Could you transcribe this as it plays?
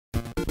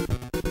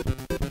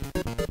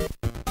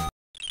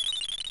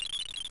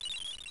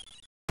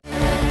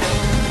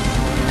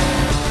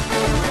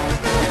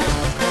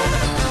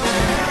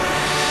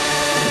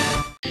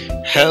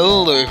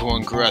Hello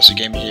everyone, Grasso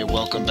Gamer here,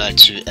 welcome back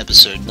to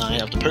episode 9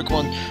 of the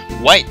Pokemon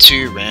White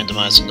 2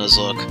 randomizer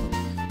Nuzlocke.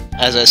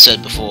 As I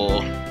said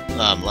before,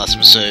 last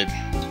episode,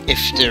 if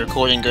the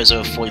recording goes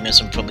over 40 minutes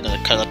I'm probably going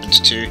to cut up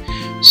into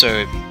 2,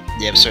 so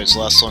the episodes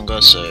last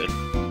longer, so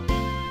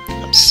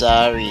I'm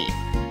sorry.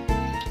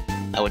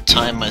 I would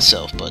time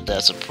myself, but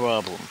that's a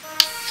problem.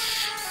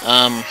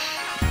 I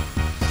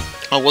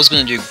was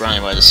going to do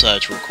grind, but I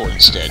decided to record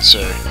instead, so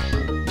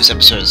this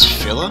episode is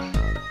filler,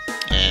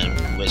 and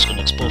we're just going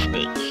to explore for a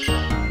bit.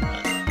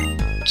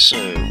 So,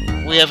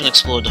 we haven't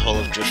explored the whole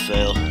of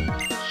Driftveil,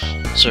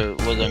 so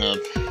we're going to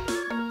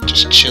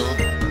just chill,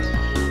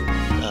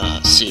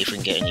 see if we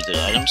can get any good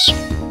items.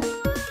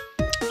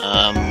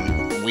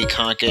 We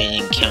can't get any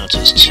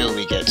encounters till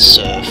we get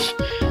Surf.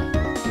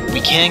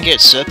 We can get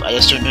Surf, I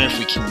just don't know if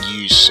we can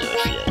use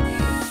Surf yet.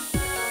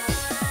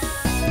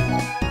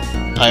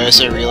 I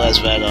also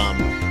realized that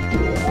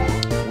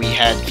we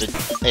had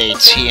a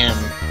TM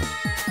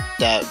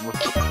that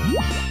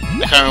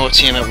I can't remember what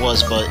TM it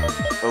was, but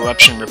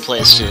Eruption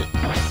replaced it,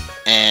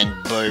 and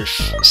both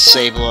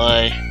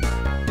Sableye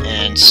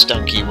and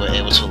Stunky were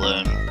able to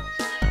learn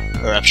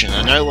Eruption.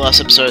 I know last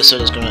episode I said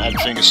I was going to add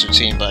Fingers to the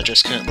team, but I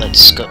just couldn't let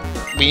Skull.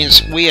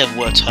 We have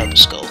worked hard with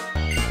Skull.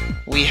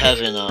 We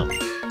haven't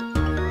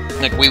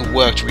we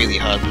worked really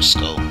hard with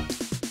Skull.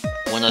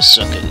 When I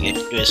suck at give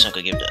it a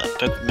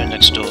Pokemon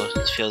next door,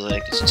 it feels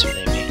like it's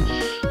intimidating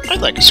me. I'd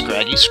like a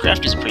Scraggy.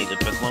 Scrafty's a pretty good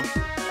Pokemon.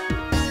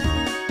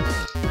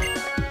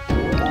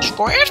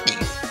 Scrafty!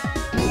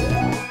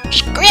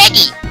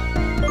 Scraggy!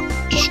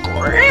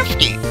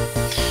 Scrafty!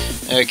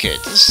 Okay,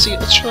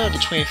 let's try out the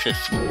 25th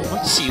floor.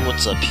 Let's see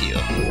what's up here.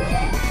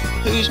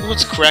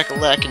 What's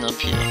crack-a-lacking up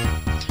here?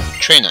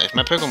 Trainer, if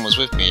my Pokemon was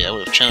with me, I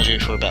would have challenged you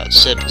for about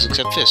 7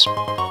 except this.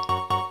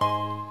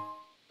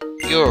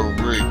 You're a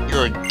root.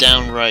 You're a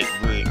downright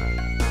root.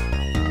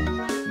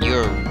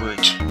 You're a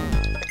root.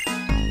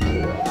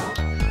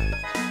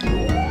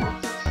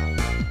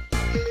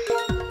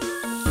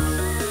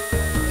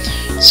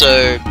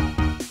 So,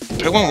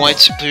 Pokemon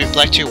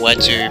Black 2,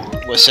 White 2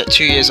 was set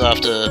 2 years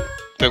after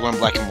Pokemon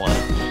Black and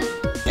White.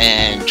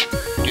 And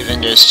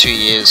within those 2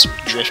 years,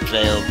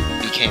 Driftveil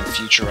became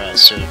futurized,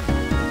 so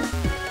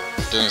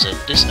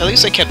at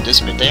least they kept this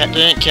bit. They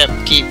didn't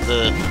keep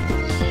the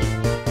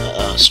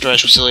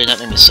storage facility, and that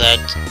made me sad.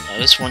 I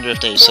just wonder if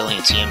they're selling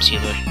at TMs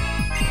here though.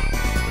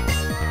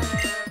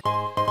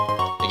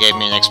 They gave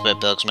me an expert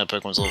belt because my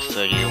Pokemon's level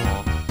 30 or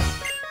more.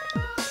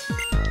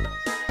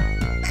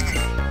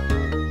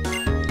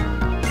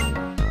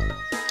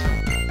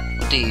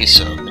 What do you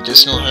sell?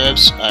 Medicinal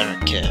herbs? I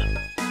don't care.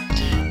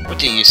 What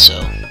do you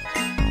sell?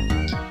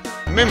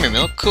 Memory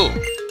milk? Cool. I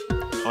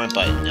won't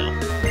buy it now.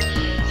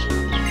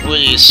 What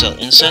do you sell?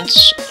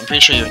 Incense? I'm pretty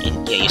sure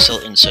you sell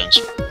incense.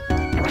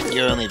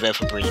 You're only there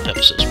for breeding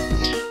purposes.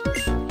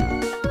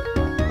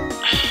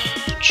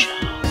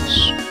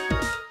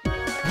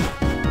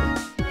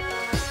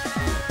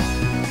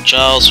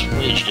 Charles,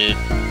 what did you do?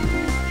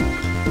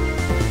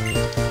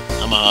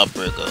 I'm a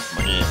heartbreaker.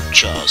 My name is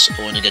Charles. I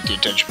want to get the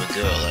attention of a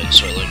girl,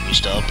 so I learned new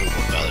style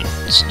Pokemon Battle.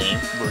 Its name?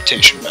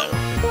 Rotation Battle.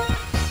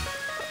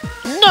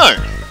 No!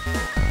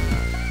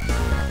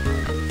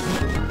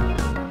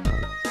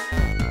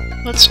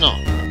 Let's not.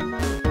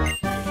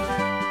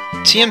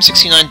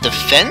 TM69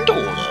 Defend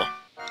Order?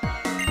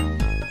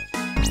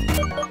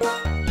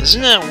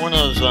 Isn't that one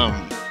of,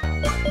 I'm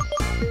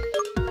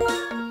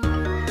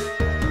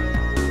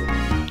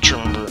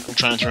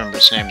trying to remember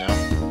its name now.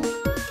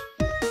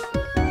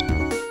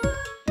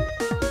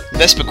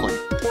 Vespiquen.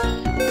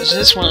 Isn't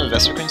this one of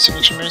Vespiquen's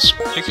signature moves?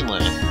 Who can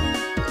learn it?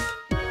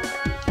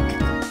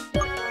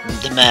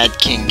 The Mad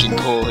King can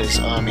call his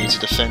army to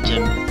defend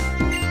him.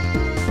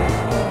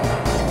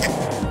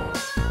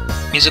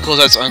 Music calls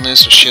out its own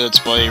limits to shield its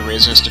body,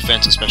 raising its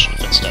defense and special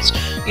defense stats.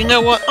 You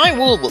know what? I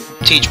will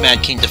teach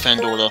Mad King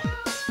Defend Order.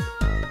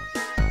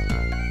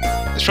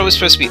 It's probably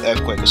supposed to be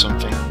Earthquake or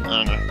something.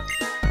 I don't know.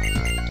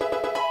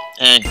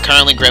 And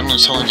currently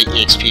Gremlin's holding the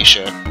EXP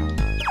share.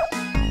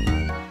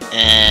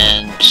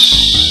 And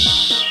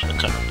I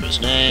can't remember his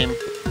name.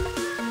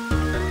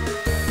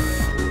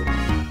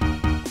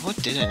 What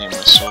did I name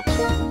myself?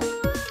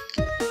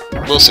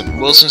 Wilson.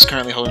 Wilson's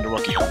currently holding the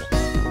Rocky Helmet.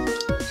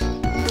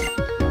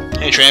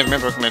 Hey Trey,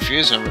 remember my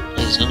fuse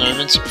is another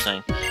invincible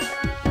thing.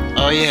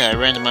 Oh yeah, I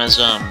randomized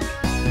oh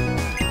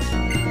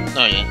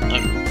yeah,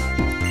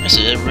 I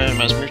said I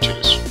randomized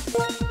Mewtwo's.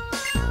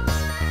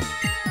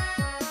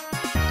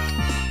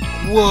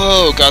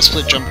 Whoa! God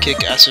Split, Jump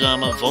Kick, Acid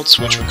Armor, Volt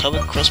Switch, Recover,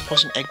 Cross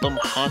Poison, Egg Bomb,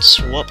 Heart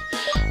Swap,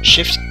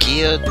 Shift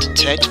Gear,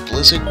 Detect,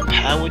 Blizzard,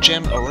 Power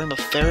Gem,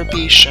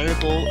 Aromatherapy, Shadow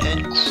Ball,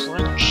 and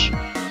Crunch.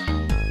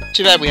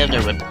 Too bad we have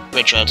no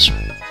red shards.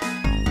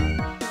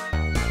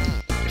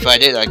 If I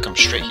did, I'd come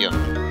straight here.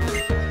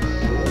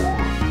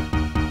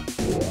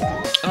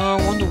 I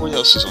wonder what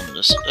else is on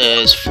this.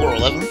 It's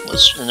 411,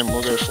 and then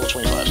we'll go to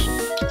 425.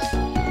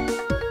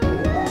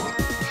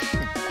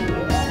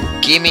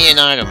 Give me an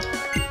item.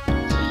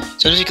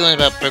 So as you can learn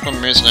about Pokemon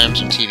mirrors and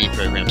items on TV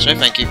programs. No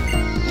thank you.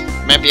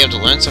 You might be able to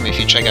learn something if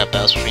you check out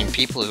battles between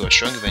people who are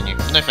stronger than you.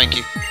 No thank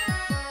you.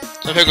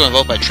 Some Pokemon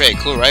evolve by trade,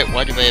 cool right?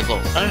 Why do they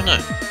evolve? I don't know.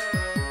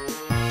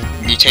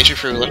 Mutation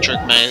through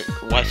electromagnetic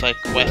Wi-Fi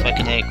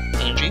kinetic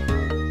energy? I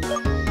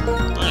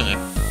don't know.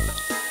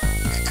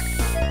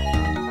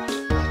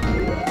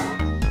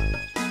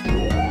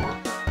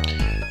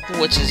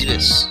 What is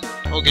this?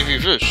 I'll give you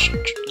this.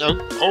 I'll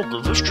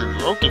give this to you.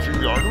 I'll give you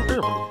the item.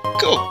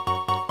 Cool.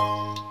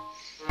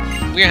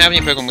 We don't have any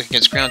Pokemon weak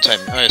against ground type.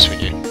 Oh yes we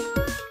do.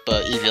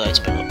 But Eviolite's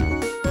better.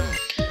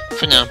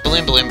 For now,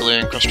 Balloon,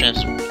 cross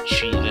transfer.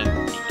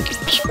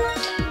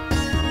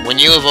 When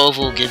you evolve,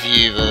 we'll give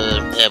you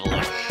the Air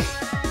Balloon.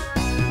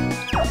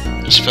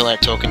 Just feel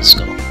like talking to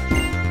Skull.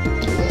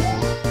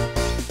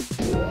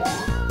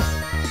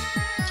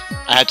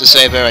 I have to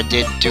say though, I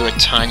did do a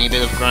tiny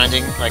bit of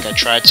grinding, like I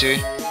tried to.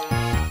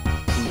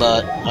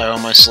 But I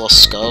almost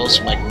lost Skull,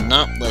 so I'm like,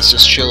 nah, let's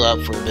just chill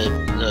out for a bit,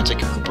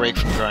 take a break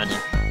from grinding.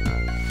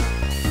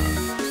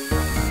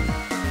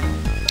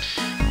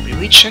 Did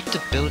we check the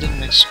building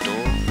next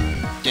door?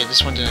 Yeah,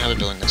 this one didn't have a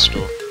building next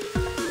door.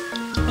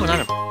 Oh,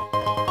 not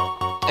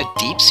a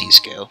deep sea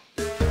scale.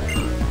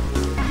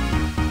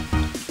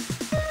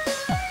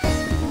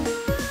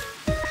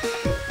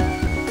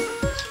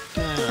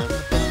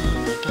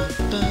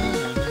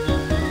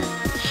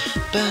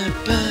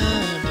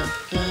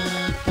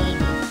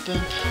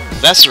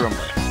 That's the wrong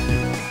way.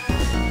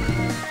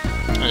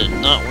 I did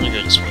not want to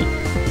go this way.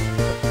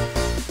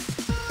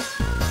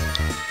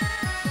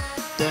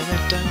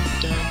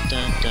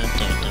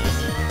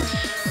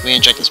 We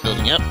didn't check this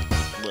building yet.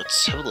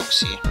 Let's have a look,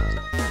 see.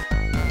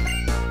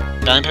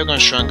 Battling Pokemon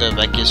stronger,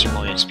 that gives you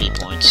more XP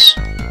points.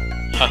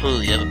 Hahoo,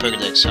 you have a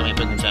Pokedex. How many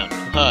Pokemon found?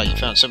 Haha, you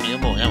found 70 or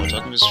more. Now we're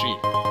talking just for you.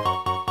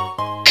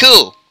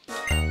 Cool!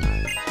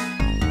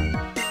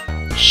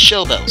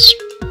 Shell bells.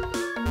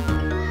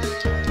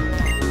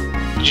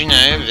 Did you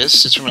know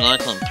this is from an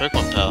article on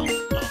Pokemon Pal?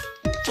 Oh,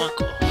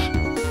 fuck off.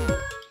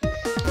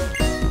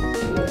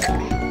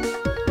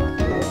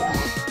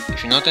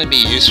 If you're not going to be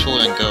useful,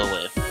 then go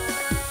away.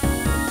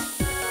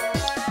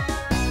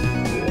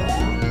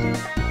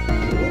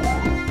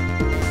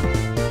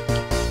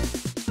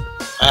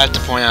 I have to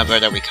point out though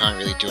that we can't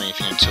really do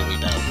anything until we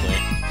battle play.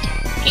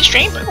 He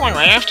trained Pokemon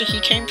right after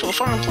he came to a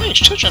foreign place.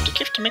 Touch up the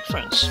gift to make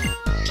friends.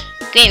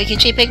 Great, we can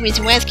trade Pokemon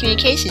in wireless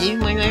communication even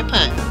when we're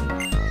apart.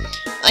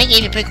 I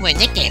gave your Pokemon a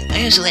nickname.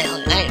 I was a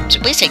little item, so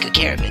please take good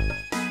care of it.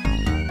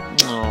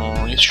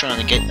 Oh, he's trying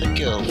to get a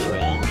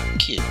girlfriend.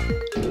 Cute.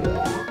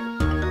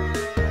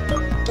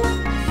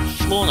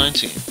 Floor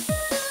 19.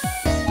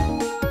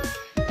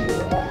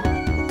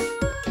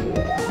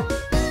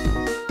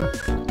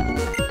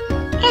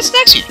 That's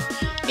next year.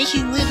 They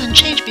can live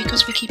unchanged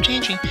because we keep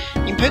changing.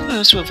 In Pokemon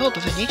also evolve,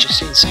 but their nature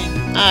stays the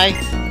same. I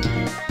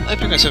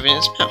Pokemon have in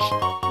its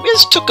mouth. We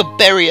just took a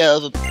berry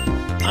out of the...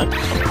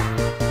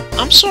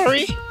 I'm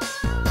sorry.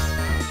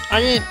 I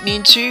didn't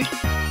mean to.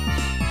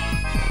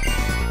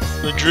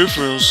 The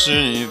Driftveil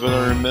City, but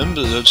I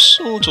remember that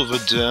sort of a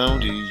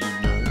dowdy, you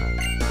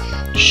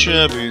know.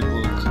 Shabby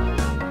look.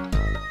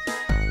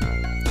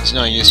 He's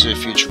not used to a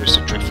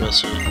futuristic Driftveil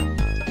City.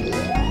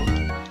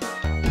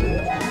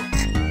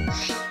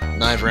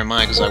 Neither am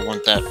I, because I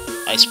want that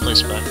ice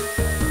place back.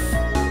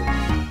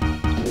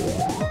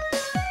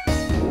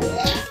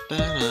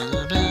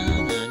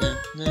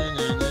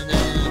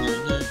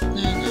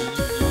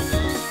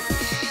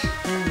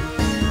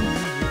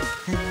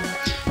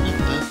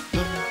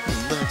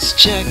 Let's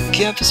check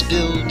out this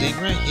building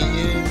right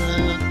here.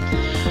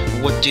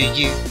 What do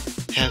you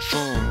have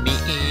for me?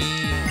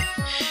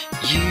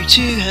 You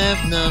two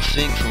have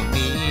nothing for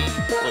me.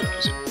 What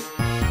is it?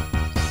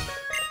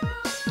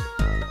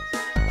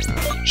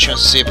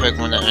 Chance to see a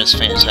Pokemon that has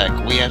Fan Attack.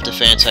 We have the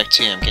Fan Attack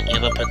TM. Can you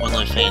have a Pokemon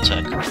that has Fan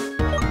Attack?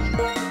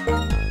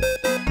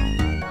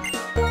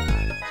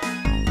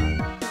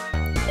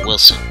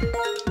 Wilson.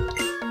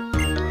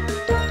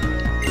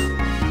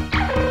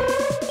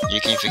 You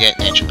can forget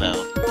Nature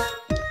Power.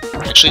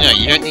 Actually, no,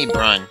 you don't need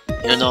Brian.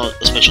 You're not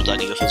a special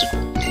attacker, you're physical.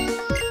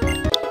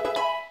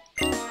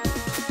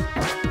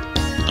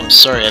 I'm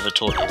sorry I ever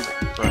taught you,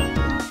 Brian.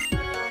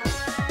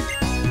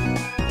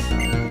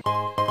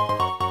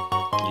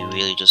 You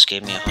really just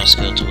gave me a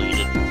Husker to what you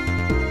did.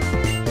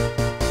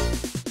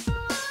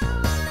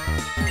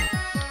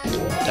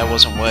 That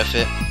wasn't worth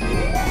it.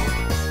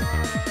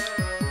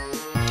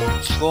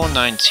 Floor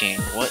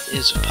 19. What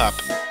is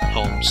poppin',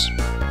 Holmes?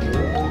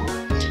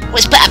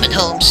 What's poppin',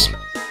 Holmes?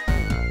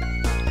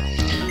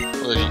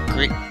 Well, if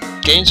you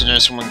getting to know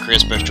someone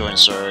creates both joy and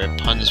sorrow,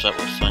 puns that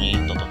were funny,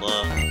 blah blah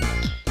blah.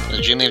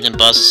 The dream lived in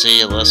Boston City,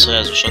 Alessa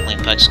has a shockingly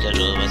packed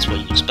schedule, that's what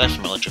you expect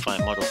from an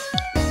electrifying model.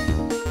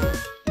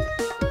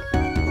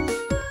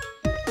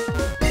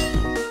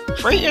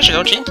 3 years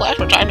ago, Team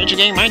Plasma tied me to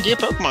getting my dear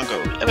Pokemon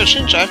Go. Ever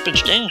since, I've been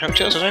staying in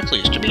hotels as I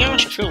please. To be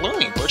honest, I feel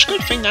lonely, but it's a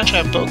good thing not to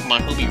have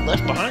Pokemon who'll be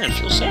left behind and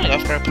feel sad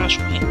after I pass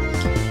away.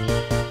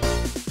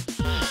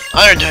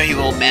 I don't know, you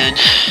old man.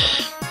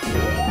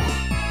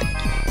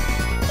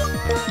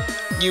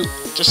 You're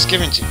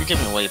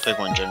giving away your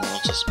Pokemon in general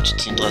to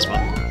Team Plasma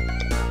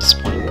at this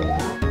point.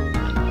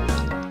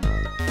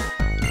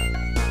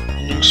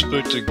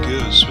 unexpected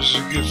guest. What's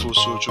a gift for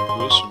such a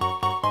person?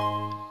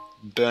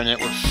 Burn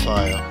it with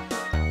fire.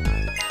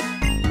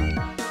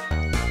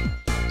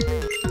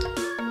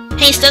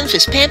 Hey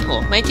Stunfish,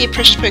 Pample, my dear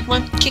precious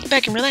Pokemon, kick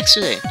back and relax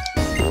today.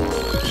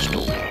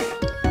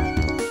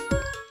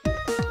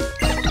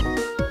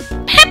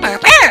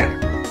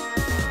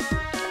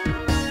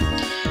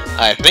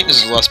 I think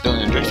this is the last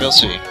building in Driftveil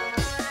City.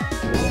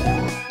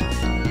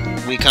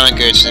 We can't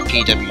go to the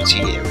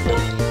PWT area.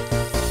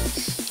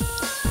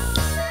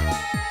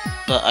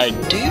 But I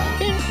do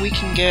think we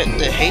can get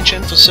the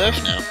HM for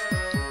Surf now.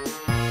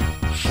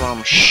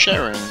 From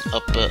Sharon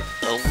up at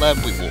a lab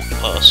we walked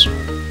past.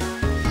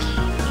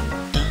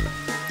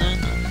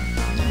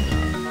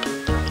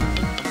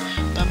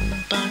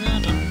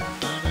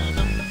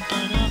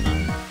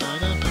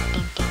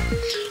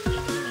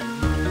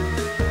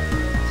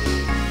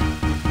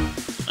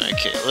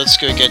 Okay, let's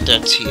go get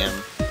that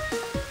TM.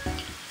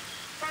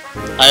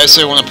 I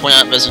also want to point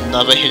out there's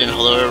another hidden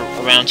hollow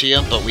around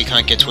here, but we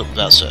can't get to it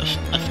without Surf.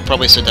 I've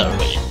probably said that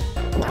already.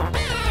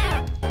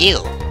 Ew.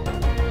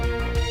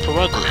 Per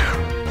ugly.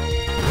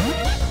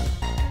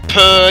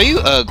 Per you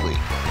ugly.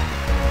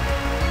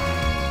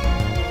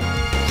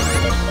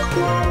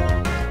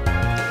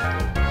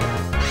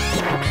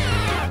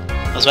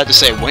 I was about to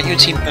say, weren't you a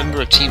team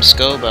member of Team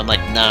Skull? But I'm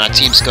like, nah,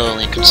 Team Skull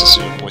only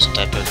consisted of poison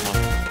type Pokemon.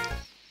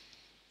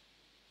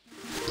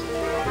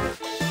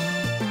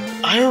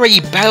 I already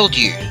battled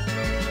you!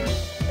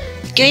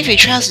 Going through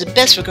trials is the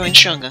best for growing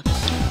stronger.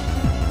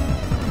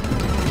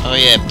 Oh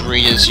yeah,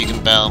 breeders you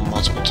can battle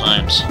multiple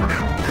times.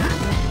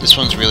 This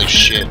one's really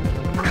shit.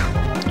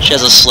 She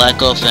has a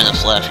Slack Off and a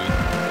Flaffy.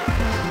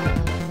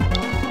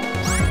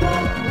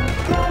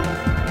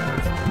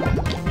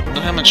 I don't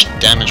know how much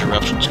damage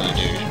Eruption's gonna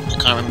do. I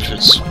can't remember if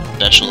it's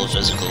special or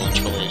physical. It's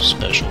probably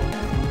special.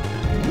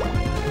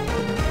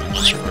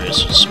 Just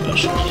raise its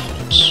special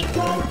defense.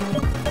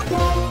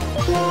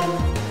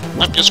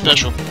 Not just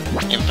special.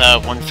 In power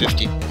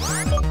 150.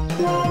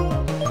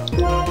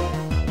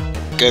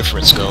 Go for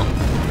it, Skull.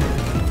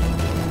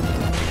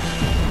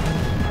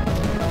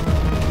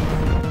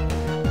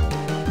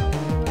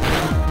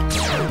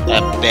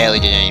 That barely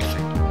did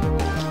anything.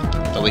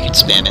 But we can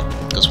spam it,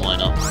 because why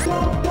not?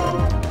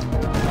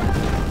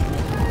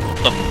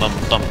 Bum, bum,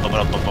 bum, bum,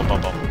 bum, bum,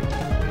 bum, bum.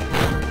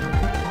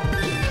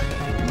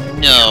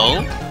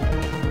 No.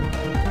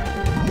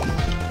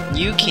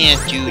 You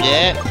can't do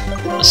that.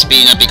 I'm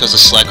speeding up because the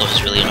Slack Off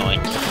is really annoying.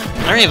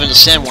 I don't even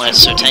understand why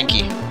it's so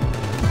tanky.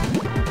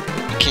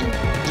 It can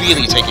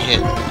really take a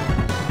hit.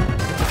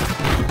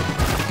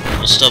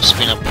 We'll stop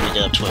speeding up when we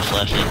get up to a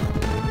Flaffy.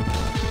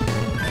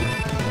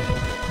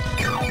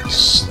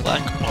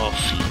 Slack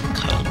Off, you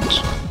cunt.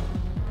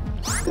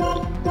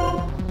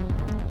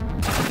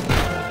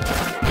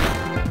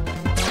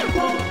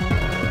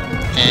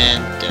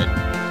 And dead.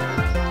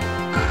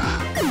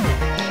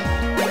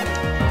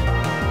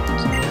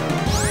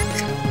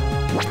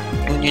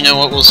 You know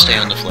what, we'll stay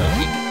on the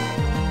Flaffy.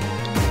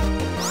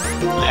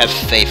 I have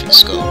faith in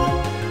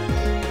Skull.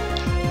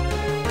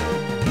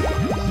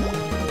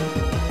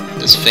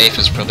 This faith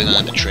is probably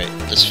gonna betray.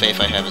 This faith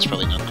I have is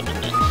probably not gonna be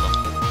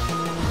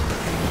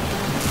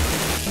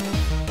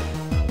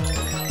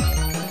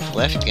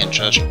Flaffy getting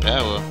charged with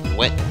power.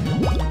 Wet.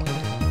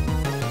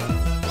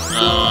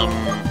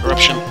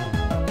 Eruption.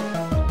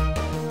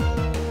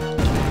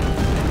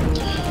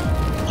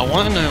 I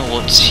want to know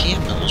what team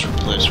it was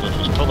replaced with. It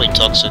was probably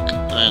Toxic. I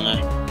don't know.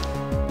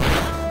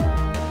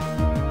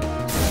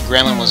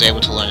 Gremlin was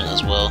able to learn it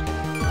as well.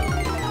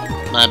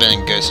 Might have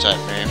been a Ghost type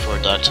move or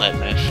a Dark type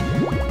move.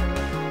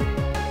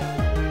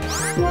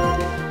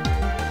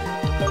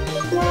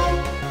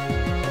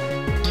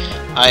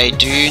 I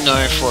do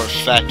know for a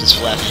fact this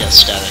Flaffy has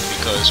static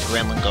because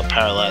Gremlin got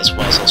paralyzed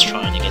whilst I was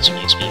trying to get some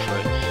XP for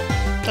it.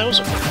 That was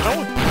I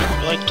would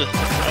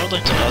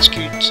like to ask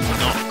you to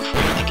not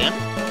crit again.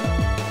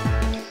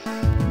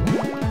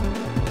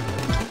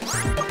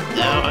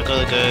 Now I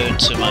gotta go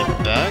to my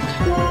bag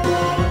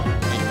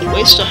and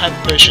waste a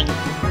hyper potion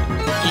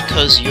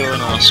because you're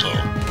an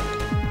asshole.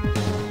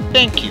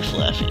 Thank you,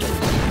 Flaffy.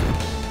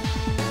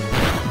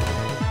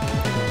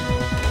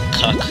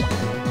 Cuck.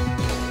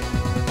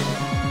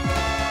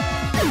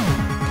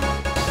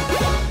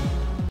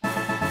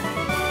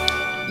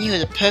 You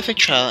had a perfect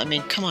trial. I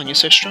mean, come on, you're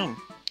so strong.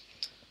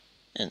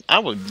 And I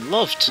would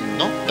love to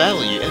not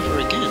battle you ever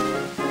again.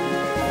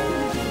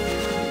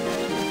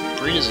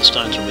 Breeders are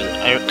starting to really...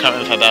 I can't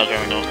remember if I battled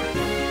her or not.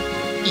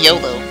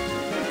 YOLO.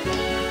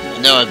 I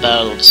know I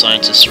battled the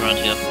scientists around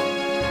here.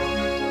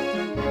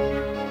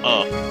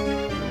 Oh.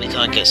 We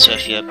can't get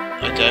Surf yet.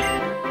 Okay.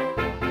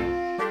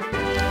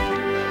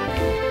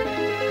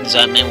 Does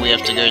that mean we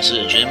have to go to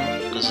the gym?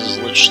 Because this is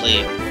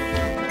literally...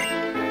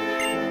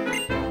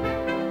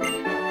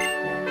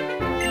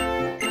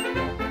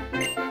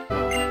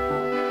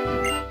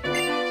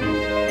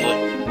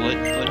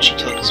 What'd she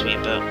talk to me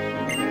about?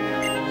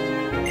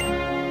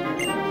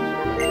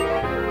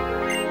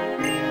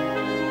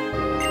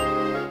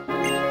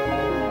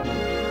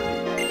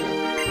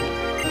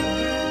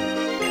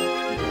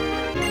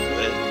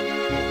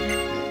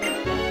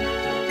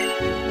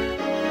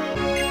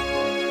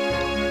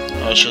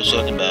 what she was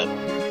talking about.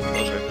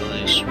 Both her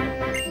abilities.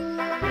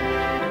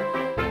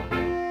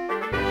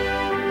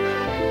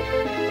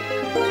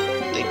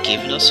 They're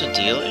giving us a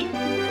dealing?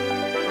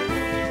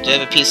 Do they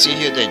have a PC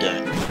here? They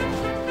don't.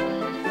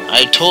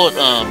 I taught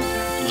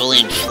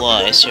Lillian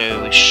Fly,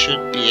 so we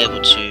should be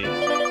able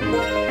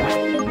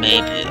to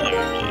maybe, I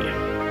don't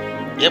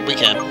know. Yep, we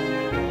can.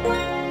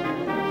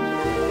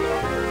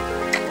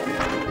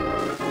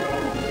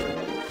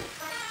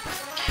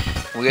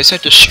 We also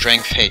have the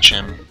Strength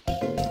HM,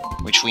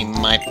 which we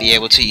might be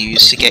able to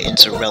use to get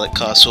into Relic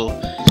Castle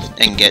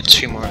and get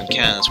 2 more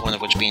encounters, one of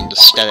which being the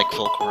Static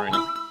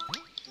Volcarona.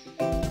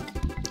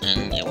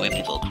 And it won't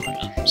be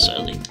Volcarona,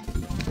 sadly.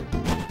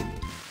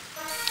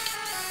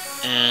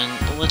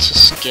 And let's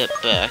just get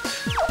back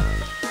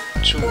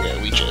to where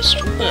we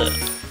just were.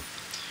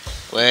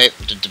 Wait,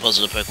 the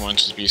deposit of Pokemon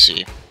to the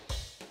PC.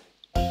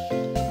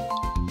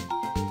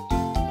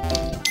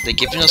 They're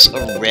giving us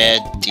a rare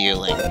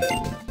dealing.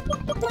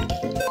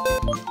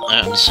 I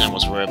don't understand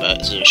what's worried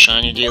about. Is it a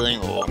shiny dealing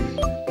or...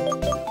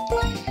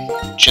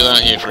 Chill out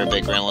here for a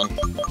big Gremlin.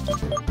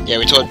 Yeah,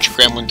 we taught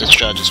Gremlin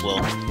Discharge as well.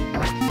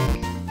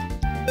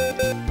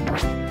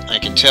 I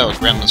can tell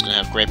Gremlin's gonna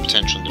have great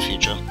potential in the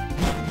future.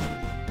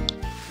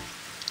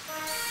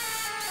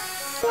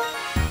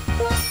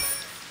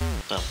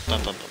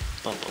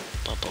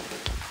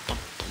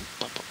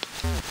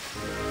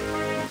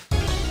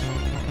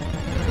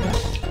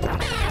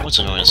 What's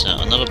annoying us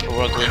now? Another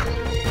Perugly?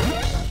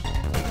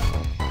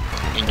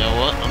 You know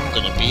what? I'm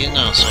gonna be an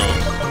asshole.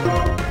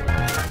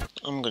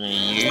 I'm gonna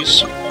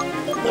use a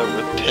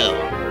Repel.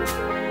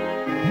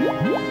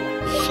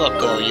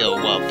 Fuck all your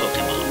wild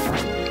Pokemon.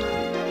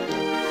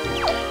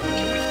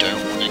 Okay, we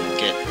don't wanna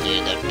get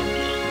near that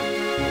Buddha.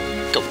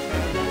 Go!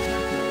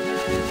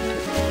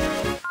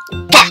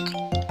 Fuck!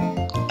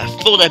 I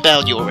thought I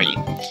battled you already.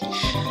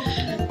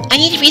 I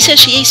need to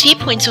research the XP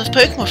points of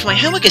Pokemon for my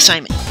homework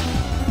assignment.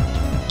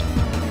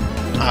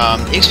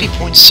 XP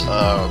points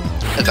are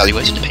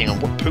evaluated depending on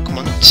what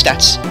Pokemon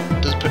stats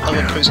does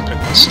other opposing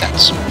Pokemon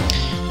stats.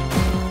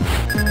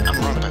 I'm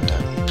wrong about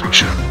that, I'm pretty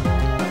sure.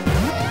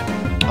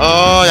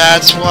 Oh,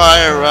 that's why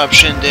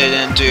Eruption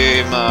didn't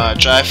do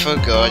much. I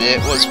forgot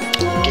it was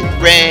fucking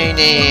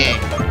raining.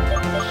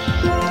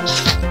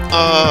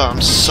 Oh,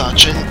 I'm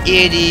such an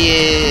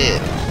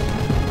idiot.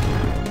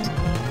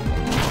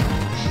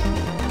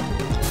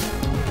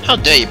 How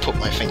dare you put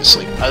my thing to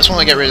sleep? I just want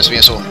to get rid of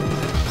this Venusaur.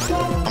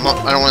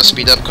 I don't want to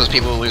speed up because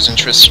people will lose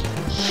interest.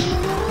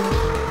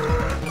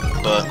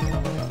 But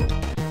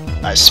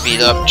I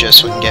speed up just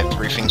so we can get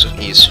through things with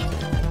ease.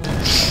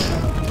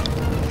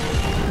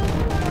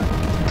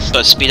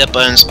 But speed up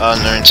buttons are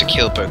known to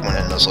kill Pokemon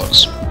in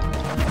Nuzlocke.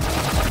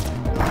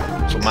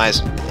 In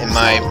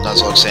my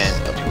Nuzlocke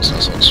and other people's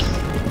Nuzlocke.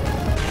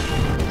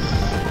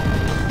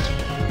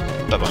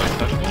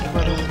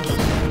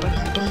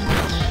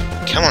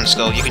 Come on,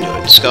 Skull, you can do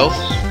it. Skull,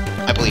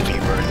 I believe in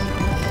you, bro.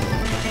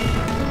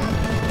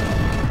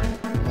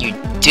 You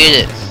did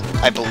it!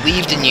 I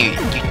believed in you!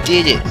 You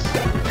did it!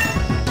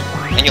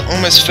 And you're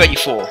almost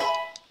 34.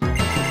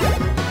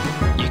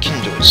 You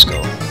can do it,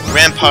 Skull.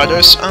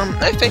 Rampardos,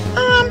 I think,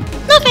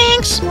 no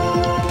thanks.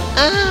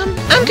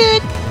 I'm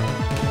good.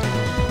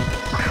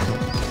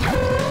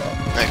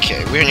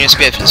 Okay, we don't need to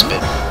speed for this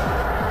bit.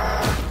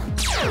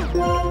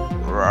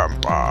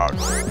 Rampardos.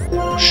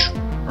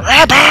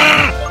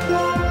 Rampart!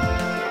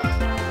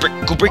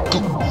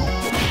 Brickle.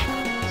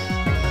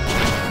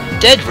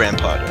 Dead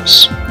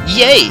Rampardos.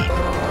 Yay!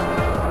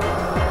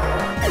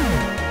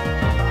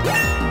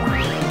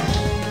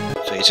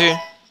 32.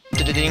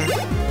 Da-da-ding.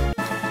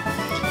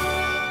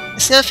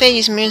 It's not fair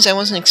using moves I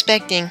wasn't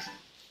expecting.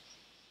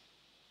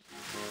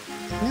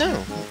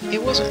 No,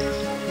 it wasn't.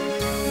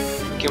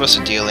 Give us a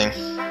dealing.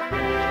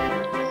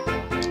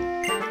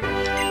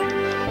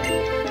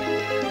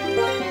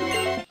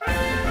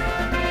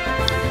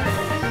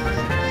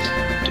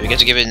 Do we get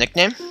to give it a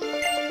nickname?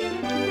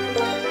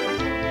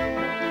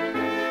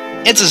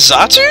 It's a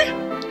Xatu?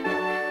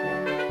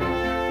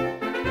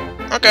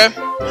 Okay.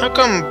 How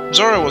come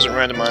Zora wasn't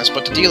randomized,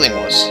 but the dealing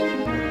was?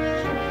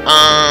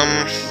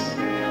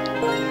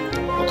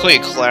 I'll call you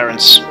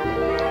Clarence.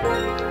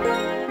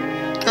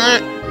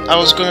 I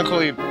was gonna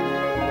call you...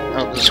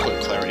 Oh, let's call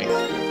it Clarity.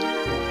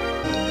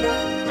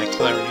 My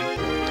Clarity.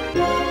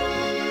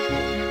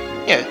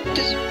 Yeah,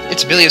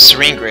 its ability is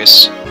Serene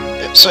Grace.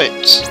 Sorry,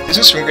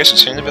 isn't Serene Grace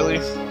its own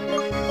ability?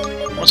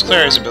 What's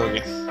Clarity's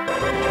ability?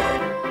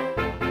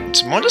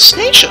 It's Modest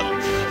Nature!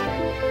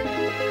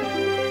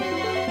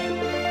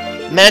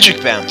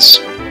 Magic Bounce!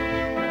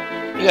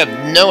 You have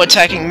no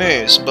attacking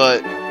moves,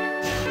 but...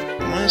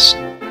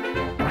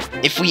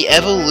 If we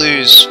ever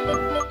lose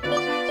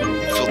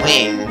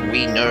Verlaine,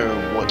 we know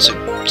what to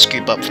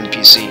scoop up from the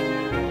PC.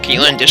 Can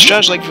you learn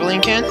Discharge like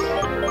Verlaine can?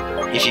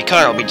 If you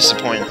can't, I'll be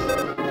disappointed.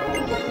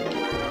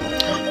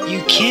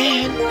 You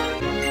can!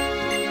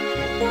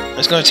 I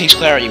was gonna teach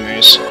Clarity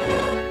moves.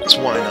 That's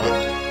why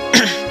not.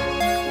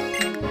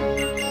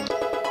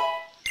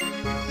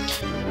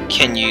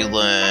 Can you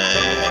learn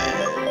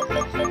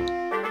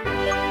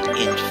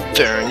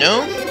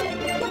Inferno?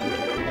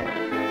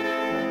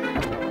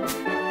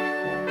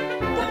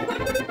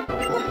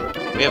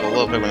 We have a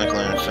little bit when I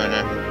learn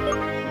Inferno.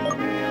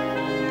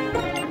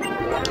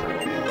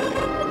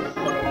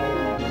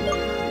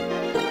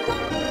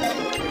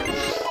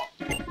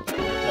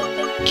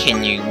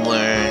 Can you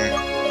learn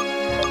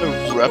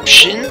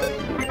Eruption?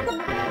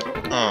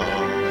 Oh.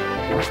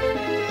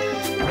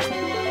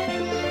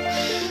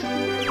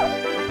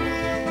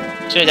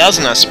 Okay, that was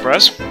a nice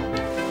surprise.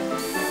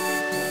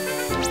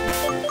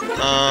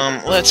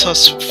 Let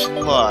us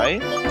fly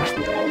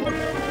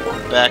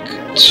back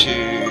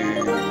to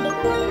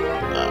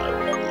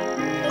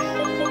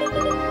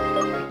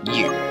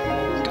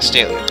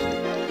Castalia.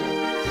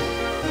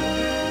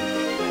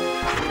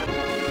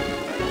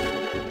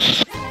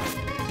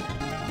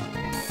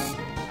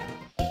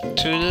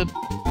 To the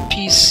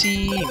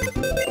PC.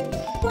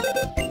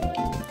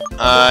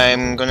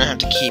 I'm gonna have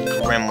to keep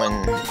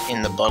Gremlin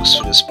in the box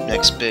for this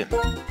next bit.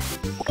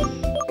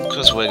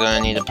 Because we're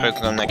gonna need a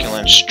Pokemon that can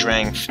learn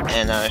Strength,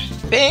 and I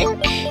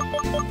think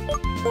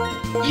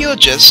you're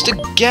just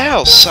a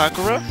gal,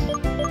 Sakura.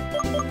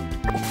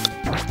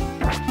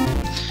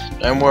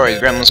 Don't worry,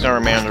 Gremlin's gonna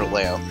remain under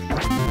layout.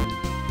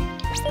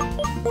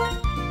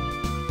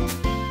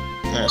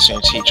 I'm just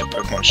gonna teach a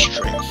Pokemon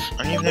Strength.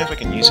 I don't even know if I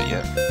can use it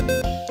yet.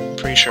 I'm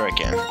pretty sure I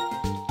can.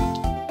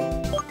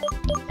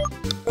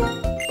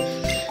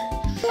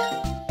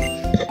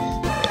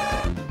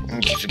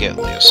 You forget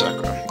Leo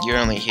Sakura. You're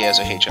only here as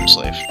a HM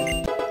slave.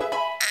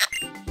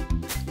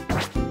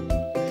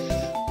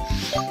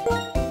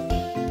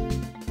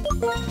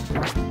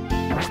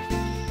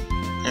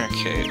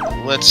 Okay,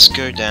 let's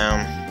go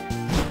down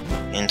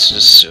into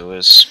the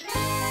sewers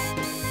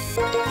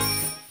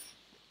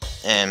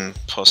and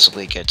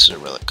possibly get to the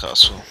Relic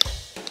Castle.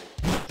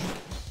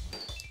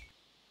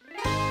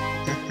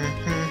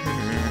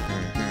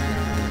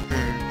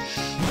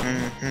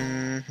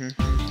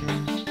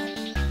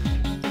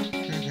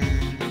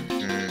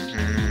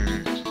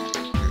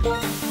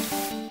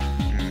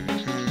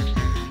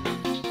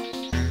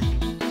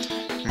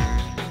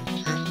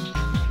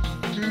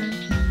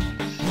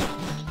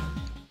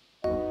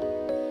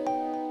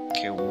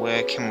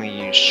 Where can we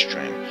use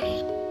Strength?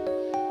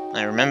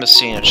 I remember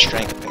seeing a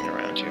Strength thing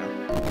around here.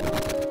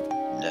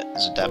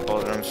 Is it that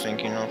boat that I'm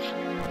thinking of?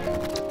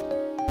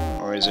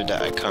 Or is it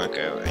that I can't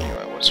go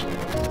anywhere whatsoever?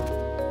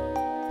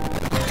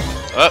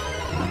 Oh!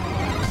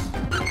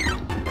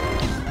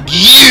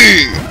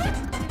 Yeah!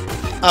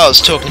 I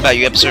was talking about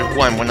you episode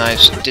 1 when I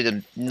did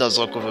a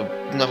Nuzlocke with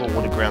another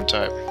water ground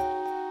type.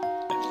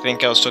 I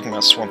think I was talking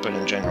about Swampert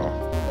in general.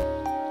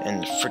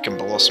 And frickin'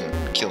 Blossom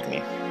killed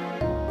me.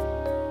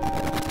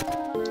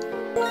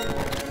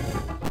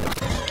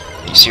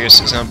 You serious?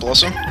 It's not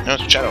Blossom? No,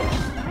 it's Shadow.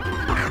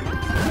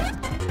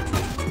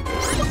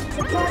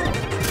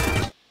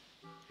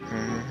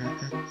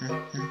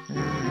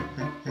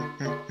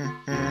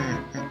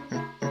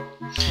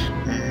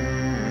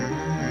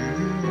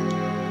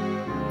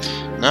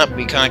 Nope,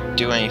 we can't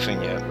do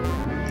anything yet.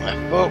 I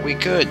thought we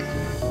could.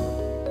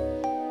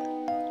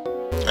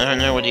 I don't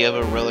know what the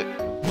other relic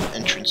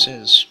entrance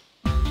is.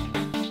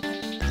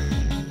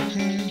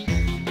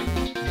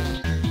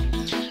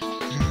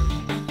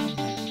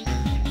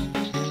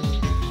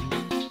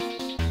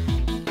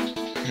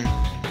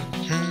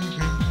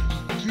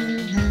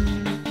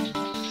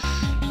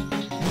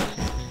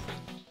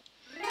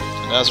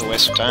 That was a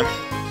waste of time.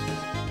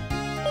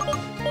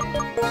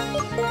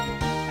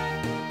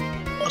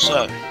 What's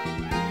that?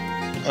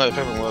 Oh, the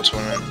Pokemon World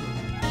Tournament.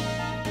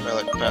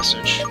 Relic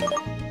Passage.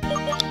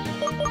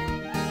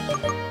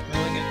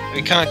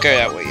 We can't go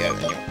that way yet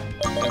anyway,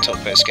 until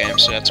post game,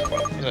 so that's a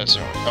problem. That's a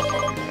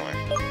problem anyway.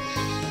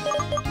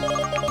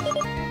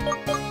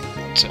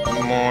 It's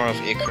more of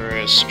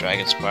Icarus,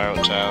 Dragon Spiral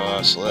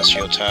Tower,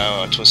 Celestial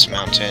Tower, Twist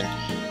Mountain,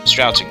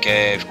 Stroughton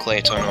Cave, Clay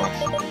Tunnel,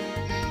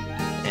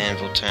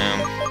 Anvil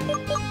Town,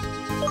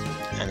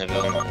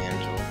 Annabelle, not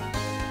Anvil.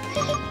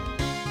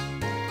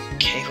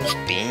 Cave of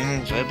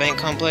Being, Verbank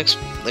Complex,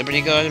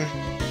 Liberty Garden.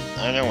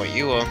 I don't know what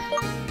you are.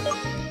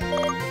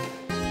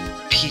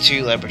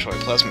 P2 Laboratory,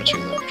 Plasma 2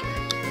 Laboratory.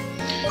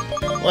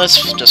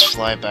 Let's just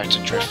fly back to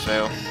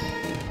Driftveil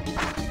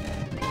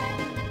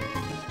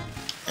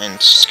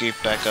and scoop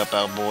back up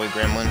our boy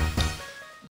Gremlin.